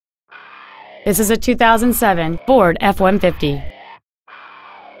This is a 2007 Ford F-150.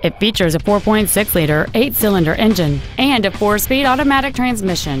 It features a 4.6-liter, 8-cylinder engine and a 4-speed automatic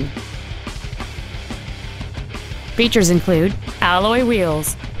transmission. Features include alloy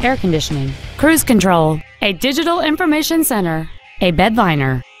wheels, air conditioning, cruise control, a digital information center, a bed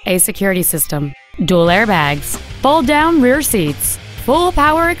liner, a security system, dual airbags, fold-down rear seats, full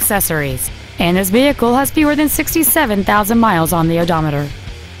power accessories, and this vehicle has fewer than 67,000 miles on the odometer.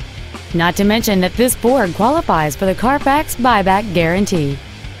 Not to mention that this Ford qualifies for the Carfax buyback guarantee.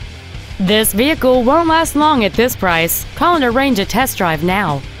 This vehicle won't last long at this price. Call and arrange a test drive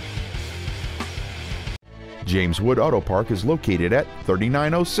now. James Wood Auto Park is located at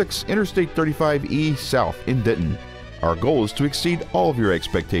 3906 Interstate 35E South in Denton. Our goal is to exceed all of your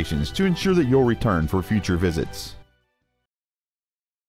expectations to ensure that you'll return for future visits.